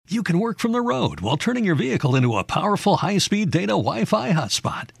You can work from the road while turning your vehicle into a powerful high-speed data Wi-Fi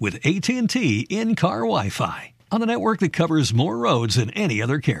hotspot with AT&T in-car Wi-Fi. On a network that covers more roads than any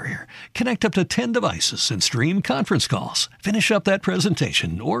other carrier. Connect up to 10 devices and stream conference calls. Finish up that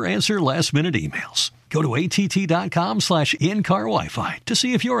presentation or answer last-minute emails. Go to att.com/in-car Wi-Fi to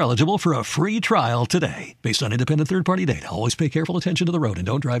see if you're eligible for a free trial today. Based on independent third-party data, always pay careful attention to the road and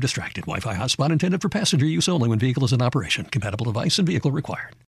don't drive distracted. Wi-Fi hotspot intended for passenger use only when vehicle is in operation. Compatible device and vehicle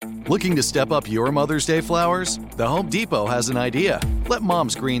required. Looking to step up your Mother's Day flowers? The Home Depot has an idea. Let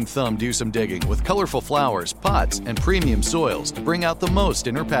Mom's green thumb do some digging with colorful flowers, pots, and premium soils to bring out the most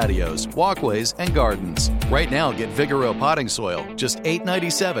in her patios, walkways, and gardens. Right now, get Vigoro potting soil, just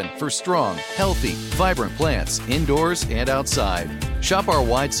 $8.97 for strong, healthy, vibrant plants indoors and outside. Shop our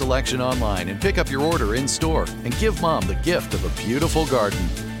wide selection online and pick up your order in-store and give Mom the gift of a beautiful garden.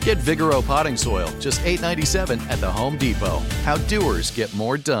 Get Vigoro potting soil, just $8.97 at the Home Depot. How doers get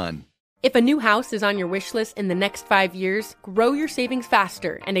more done. If a new house is on your wish list in the next 5 years, grow your savings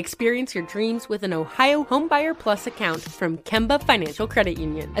faster and experience your dreams with an Ohio Homebuyer Plus account from Kemba Financial Credit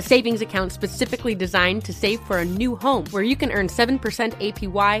Union. A savings account specifically designed to save for a new home where you can earn 7%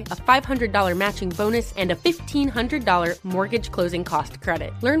 APY, a $500 matching bonus, and a $1,500 mortgage closing cost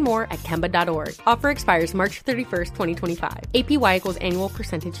credit. Learn more at Kemba.org. Offer expires March 31st, 2025. APY equals annual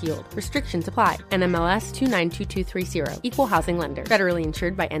percentage yield. Restrictions apply. NMLS 292230. Equal housing lender. Federally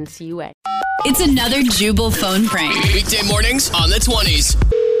insured by NCUA. It's another Jubal phone prank. Weekday mornings on the 20s.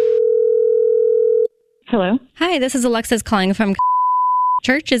 Hello. Hi, this is Alexis calling from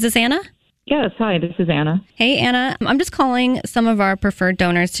church. Is this Anna? Yes, hi, this is Anna. Hey, Anna. I'm just calling some of our preferred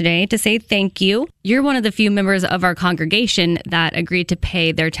donors today to say thank you. You're one of the few members of our congregation that agreed to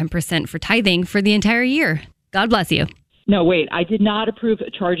pay their 10% for tithing for the entire year. God bless you. No, wait, I did not approve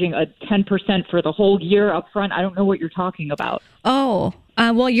charging a 10% for the whole year up front. I don't know what you're talking about. Oh,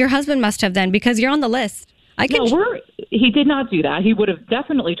 well, your husband must have then because you're on the list. He did not do that. He would have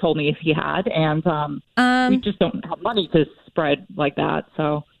definitely told me if he had, and we just don't have money to spread like that.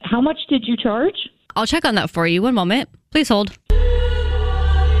 So how much did you charge? I'll check on that for you. One moment. Please hold.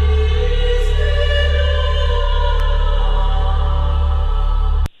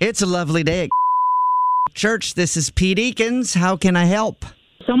 It's a lovely day at church. This is Pete Eakins. How can I help?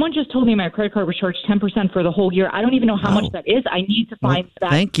 Someone just told me my credit card was charged 10% for the whole year. I don't even know how much that is. I need to find that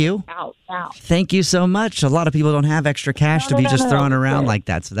thank you. out now. Thank you so much. A lot of people don't have extra cash to be just thrown around like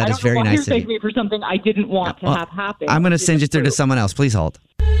that, so that is very nice of you. You're me for something I didn't want to have happen. I'm going to send you through to someone else. Please hold.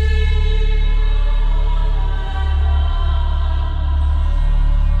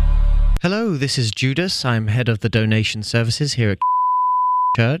 Hello, this is Judas. I'm head of the donation services here at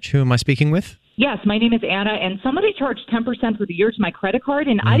church. Who am I speaking with? Yes, my name is Anna, and somebody charged 10% for the year to my credit card,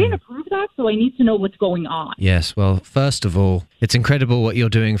 and I didn't approve that, so I need to know what's going on. Yes, well, first of all, it's incredible what you're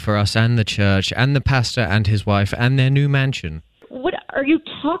doing for us and the church and the pastor and his wife and their new mansion. What are you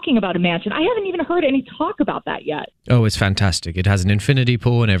talking about, a mansion? I haven't even heard any talk about that yet. Oh, it's fantastic. It has an infinity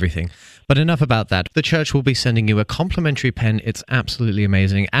pool and everything. But enough about that. The church will be sending you a complimentary pen. It's absolutely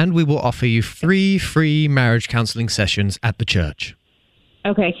amazing. And we will offer you 3 free marriage counseling sessions at the church.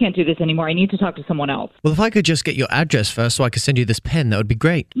 Okay, I can't do this anymore. I need to talk to someone else. Well, if I could just get your address first so I could send you this pen, that would be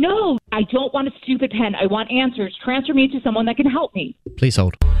great. No, I don't want a stupid pen. I want answers. Transfer me to someone that can help me. Please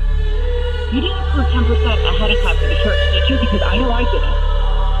hold. You didn't approve 10% ahead of time for the church, did you? Because I know I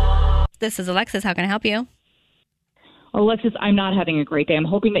didn't. This is Alexis. How can I help you? Alexis, I'm not having a great day. I'm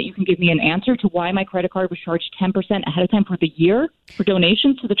hoping that you can give me an answer to why my credit card was charged 10% ahead of time for the year for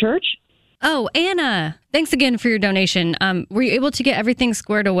donations to the church. Oh, Anna, thanks again for your donation. Were you able to get everything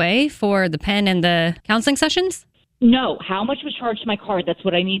squared away for the pen and the counseling sessions? No. How much was charged to my card? That's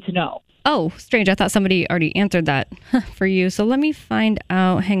what I need to know. Oh, strange. I thought somebody already answered that for you. So let me find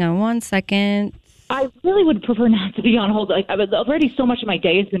out. Hang on one second. I really would prefer not to be on hold. Like, already so much of my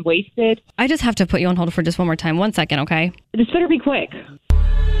day has been wasted. I just have to put you on hold for just one more time. 1 second, okay? This better be quick.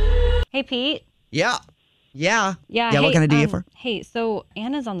 Hey, Pete. Yeah. Hey, what can I do you for? Hey, so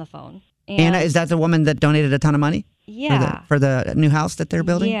Anna's on the phone. Anna, is that the woman that donated a ton of money? Yeah. For the new house that they're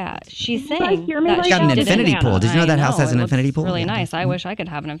building? Yeah. She's Did you saying guys hear me that right she got an now? infinity pool. Did you know that house has an it infinity looks pool? really Yeah. nice. I wish I could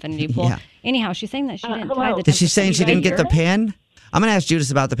have an infinity pool. Yeah. Anyhow, she's saying that she didn't hello. tie the 10%. Is she saying she didn't get the hear it? pen? I'm going to ask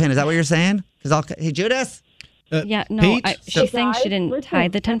Judas about the pen. Is that what you're saying? Hey, Judas? Yeah, no, Pete? she's saying she Guys, didn't listen, tie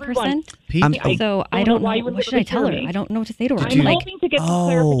the 10%. everyone. Pete? So I don't know. why you What wouldn't should I tell her? hear me. I don't know what to say to her. I'm hoping to get some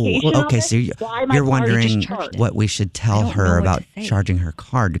clarification okay. on So this. Why my you're card wondering just charged. what we should I tell don't her know what about to say. charging her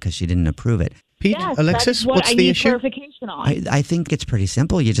card because she didn't approve it. Pete? Yes, Alexis, that is what what's I the need issue? clarification on. I think it's pretty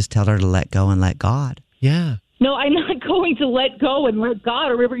simple. You just tell her to let go and let God. Yeah. No, I'm not going to let go and let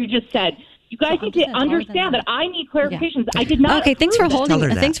God or whatever you just said. You guys need to understand that I need clarifications. Yeah. I did not. Okay, thanks for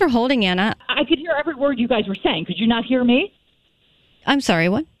holding, Anna. I could hear every word you guys were saying. Could you not hear me? I'm sorry,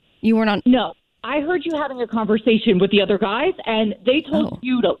 what? You weren't on? No. I heard you having a conversation with the other guys, and they told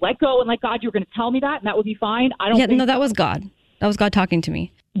you to let go and let God. You were going to tell me that, and that would be fine. No, that was God. That was God talking to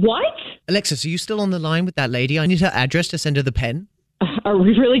me. What? Alexis, are you still on the line with that lady? I need her address to send her the pen. Are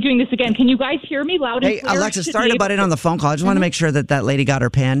we really doing this again? Can you guys hear me loud and clear? Hey, Alexis, sorry to butt in on the phone call. I just want to make sure that lady got her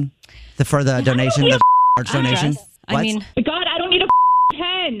pen for the donation, the donation. I mean, God, I don't need a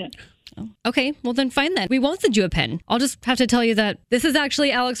pen. Okay, well then fine then. We won't send you a pen. I'll just have to tell you that this is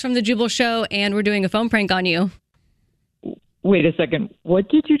actually Alex from the Jubal Show, and we're doing a phone prank on you. Wait a second. What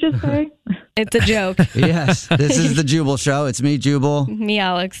did you just say? It's a joke. Yes, this is the Jubal Show. It's me, Jubal. Me,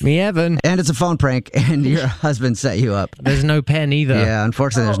 Alex. Me, Evan. And it's a phone prank, and your husband set you up. There's no pen either. Yeah,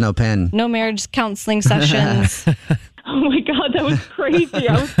 unfortunately, there's no pen. No marriage counseling sessions. Oh my God, that was crazy.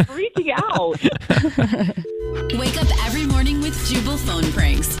 I was freaking out. Wake up every morning with Jubal phone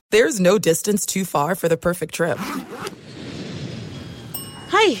pranks. There's no distance too far for the perfect trip.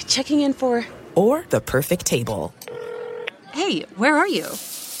 Hi, checking in for... Or the perfect table. Hey, where are you?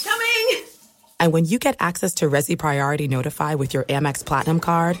 Coming! And when you get access to Resi Priority Notify with your Amex Platinum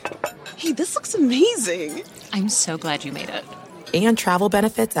card... Hey, this looks amazing. I'm so glad you made it. And travel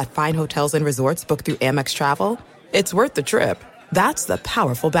benefits at fine hotels and resorts booked through Amex Travel... It's worth the trip. That's the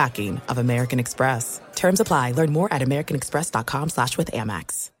powerful backing of American Express. Terms apply. Learn more at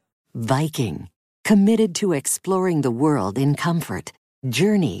americanexpress.com/withAmex. Viking, committed to exploring the world in comfort.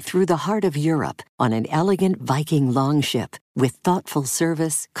 Journey through the heart of Europe on an elegant Viking longship with thoughtful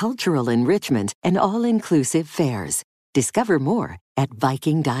service, cultural enrichment, and all-inclusive fares. Discover more at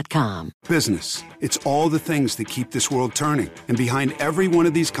Viking.com. Business. It's all the things that keep this world turning. And behind every one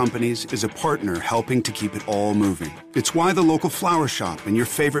of these companies is a partner helping to keep it all moving. It's why the local flower shop and your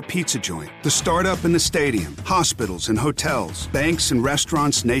favorite pizza joint, the startup and the stadium, hospitals and hotels, banks and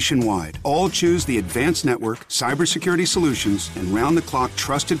restaurants nationwide all choose the advanced network, cybersecurity solutions, and round-the-clock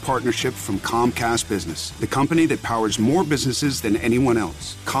trusted partnership from Comcast Business, the company that powers more businesses than anyone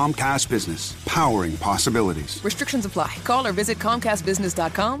else. Comcast Business, powering possibilities. Restrictions apply. Call or visit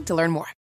ComcastBusiness.com to learn more.